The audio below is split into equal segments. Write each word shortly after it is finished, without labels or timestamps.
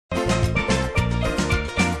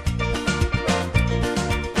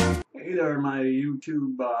there, my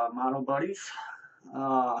YouTube model buddies.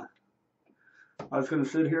 I was going to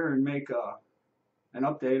sit here and make an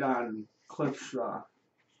update on Cliff's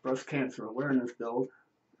breast cancer awareness build,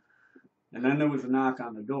 and then there was a knock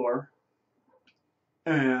on the door,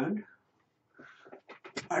 and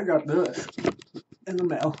I got this in the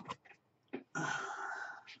mail,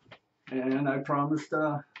 and I promised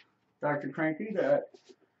Dr. Cranky that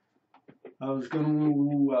I was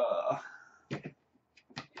going to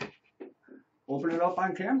open it up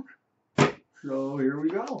on camera. So here we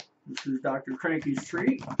go. This is Dr. Cranky's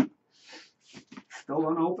treat. Still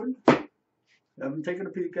unopened. Haven't taken a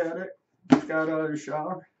peek at it. Just got out of the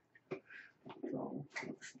shower. So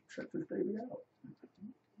let's check this baby out.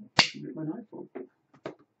 Get my knife open.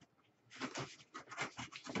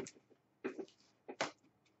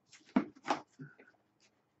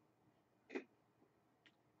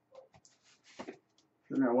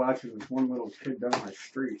 Sitting there watching this one little kid down my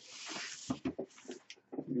street.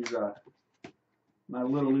 He's my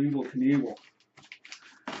little evil Knievel.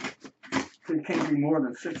 He can't be more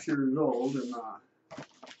than 6 years old, and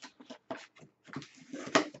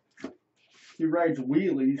he rides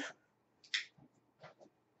wheelies.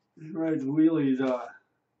 He rides wheelies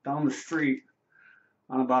down the street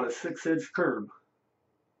on about a 6-inch curb,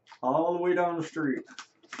 all the way down the street.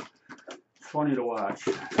 It's funny to watch.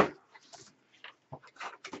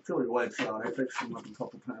 It's really lights out. I fixed him up a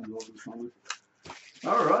couple times over the summer.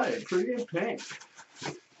 All right, pretty good paint.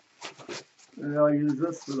 And I'll use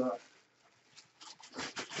this for the. I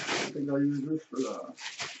think I'll use this for the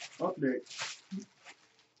update,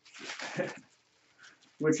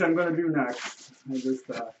 which I'm going to do next. I just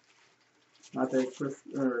not that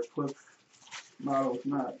Cliff model's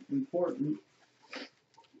not important,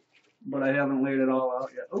 but I haven't laid it all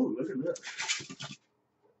out yet. Oh, look at this!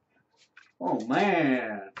 Oh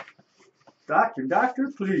man,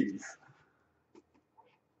 doctor, please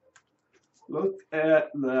look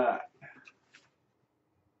at that.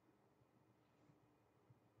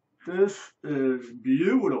 This is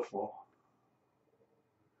beautiful.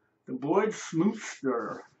 The Boyd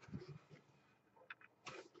Smoothster.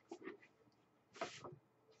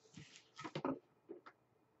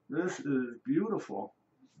 This is beautiful.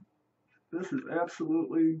 This is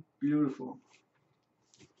absolutely beautiful.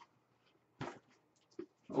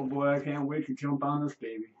 Oh boy, I can't wait to jump on this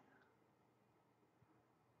baby.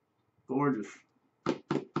 Gorgeous.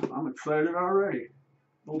 I'm excited already.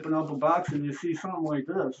 Open up a box and you see something like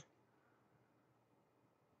this.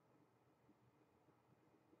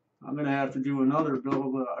 I'm gonna have to do another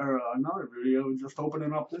build or another video just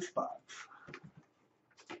opening up this box.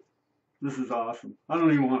 This is awesome. I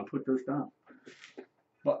don't even want to put this down.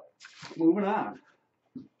 But moving on.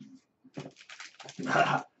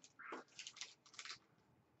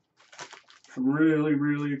 Some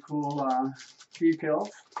really cool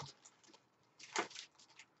decals.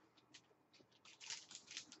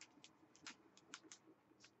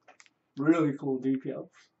 Really cool decals.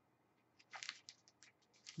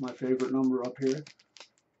 My favorite number up here,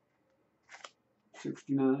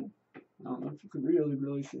 69. I don't know if you can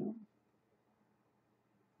really see them.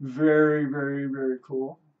 Very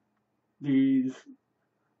cool. These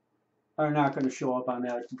are not going to show up on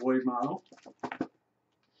that Boyd model.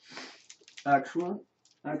 Excellent.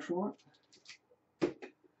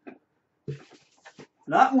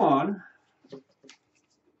 Not one,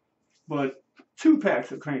 but 2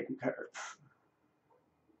 packs of Cranky cards.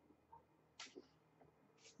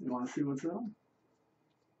 You want to see what's in them?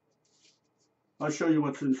 I'll show you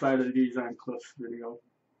what's inside of these on Cliff's video.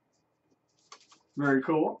 Very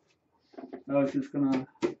cool. I was just going to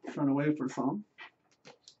turn away for some.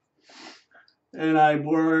 And I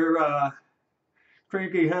wore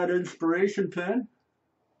Cranky head inspiration pin.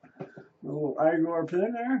 A little Igor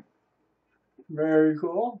pin there. Very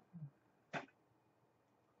cool.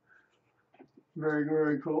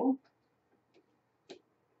 Very cool.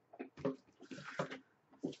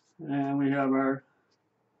 And we have our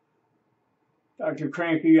Dr.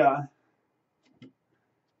 Cranky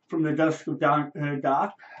from the Dusk of Doc.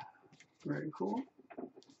 Very cool.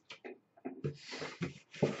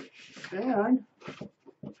 And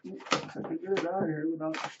if I can get it out of here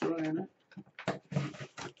without destroying it.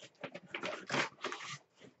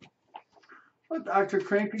 A Doctor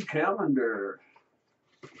Cranky calendar.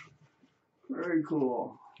 Very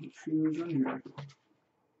cool. Let's see who's in here.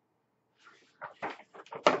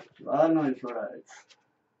 A lot of nice rides.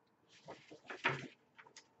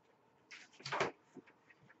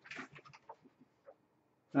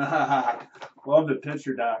 Love the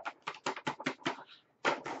picture, Doc.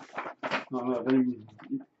 I don't know if any,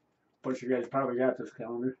 but you guys probably got this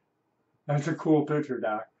calendar. That's a cool picture,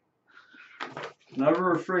 Doc.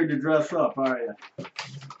 Never afraid to dress up, are you?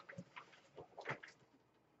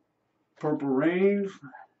 Purple Rains.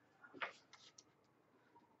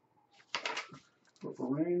 Purple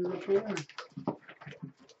Rains up here.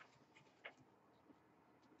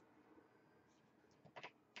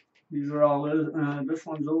 These are all, this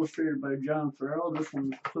one's illustrated by John Farrell. This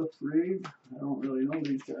one's Cliff Reed. I don't really know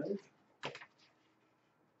these guys.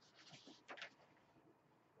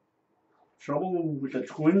 Trouble with the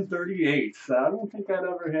twin 38s. I don't think I'd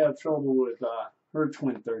ever have trouble with her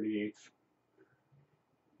twin 38s.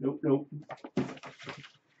 Nope, nope.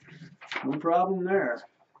 No problem there.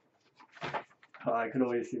 Oh, I could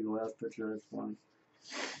always see the last picture. That's fun.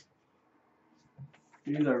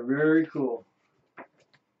 These are very cool.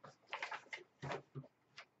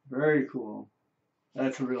 Very cool.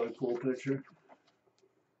 That's a really cool picture.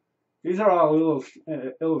 These are all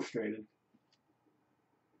illustrated.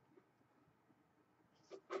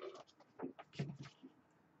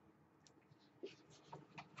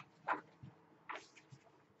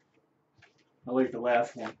 I like the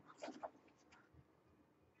last one.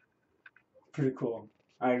 Pretty cool.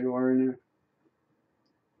 Igor in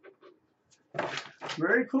there.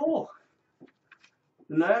 Very cool.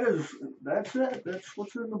 And that's it. That's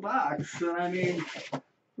what's in the box. And I mean,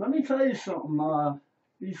 let me tell you something.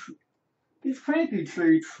 These cranky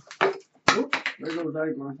treats. Oops, there goes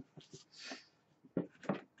Igor.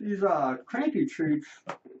 These cranky treats.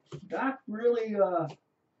 Doc really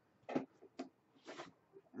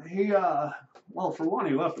well, for one,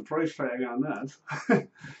 he left the price tag on this.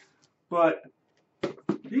 But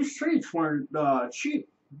these treats weren't cheap.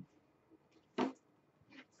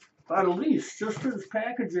 By the least, just the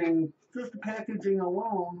packaging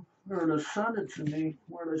alone, or to send it to me,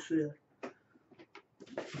 where did I see it?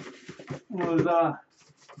 Was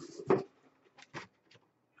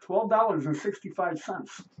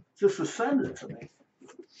 $12.65 just to send it to me.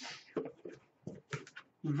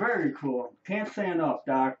 Very cool. Can't say enough,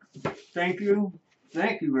 Doc. Thank you.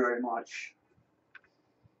 Thank you very much.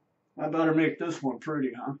 I better make this one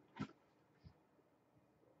pretty, huh?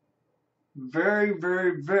 Very,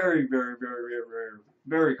 very, very, very, very, very, very,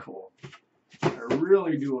 very cool. I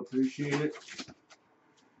really do appreciate it.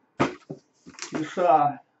 This,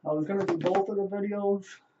 I was gonna do both of the videos,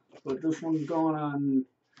 but this one's going on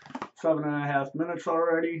 7.5 minutes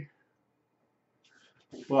already.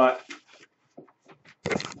 But,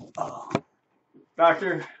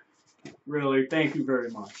 Doctor, really, thank you very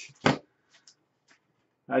much.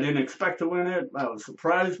 I didn't expect to win it. I was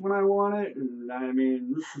surprised when I won it, and I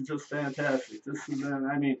mean, this is just fantastic. This has been,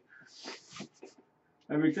 I mean,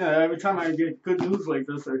 every time I get good news like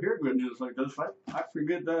this or hear good news like this, I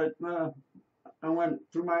forget that I went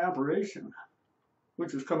through my operation,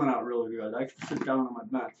 which is coming out really good. I can sit down on my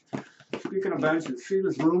bench. Speaking of benches, see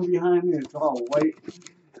this room behind me? It's all white.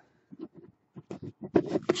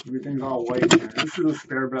 Everything's all white in here. This is a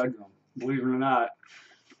spare bedroom, believe it or not,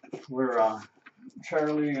 where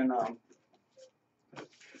Charlie and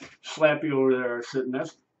Slappy over there are sitting.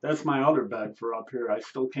 That's my other bed for up here. I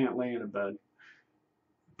still can't lay in a bed.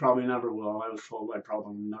 Probably never will. I was told I'd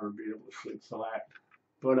probably never be able to sleep flat.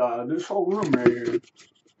 But this whole room right here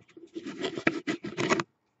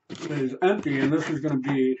is empty, and this is gonna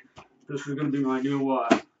be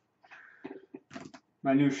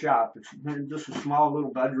my new shop. It's just a small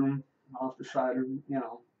little bedroom off the side of,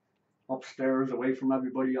 upstairs, away from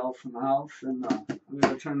everybody else in the house. And I'm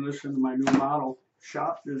gonna turn this into my new model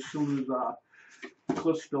shop as soon as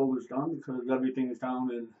Cliff's build is done, because everything is down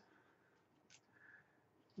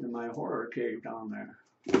in my horror cave down there.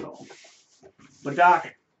 So, but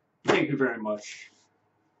Doc, thank you very much.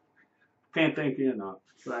 Can't thank you enough.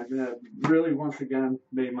 So I'm gonna really once again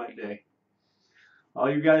made my day. All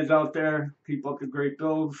you guys out there, keep up the great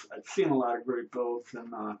builds. I've seen a lot of great builds,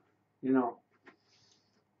 and I'm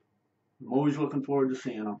always looking forward to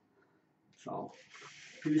seeing them. So,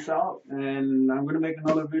 peace out, and I'm going to make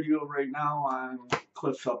another video right now on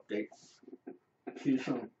Cliff's update. See you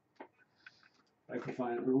soon. I can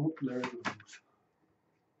find it. There it goes.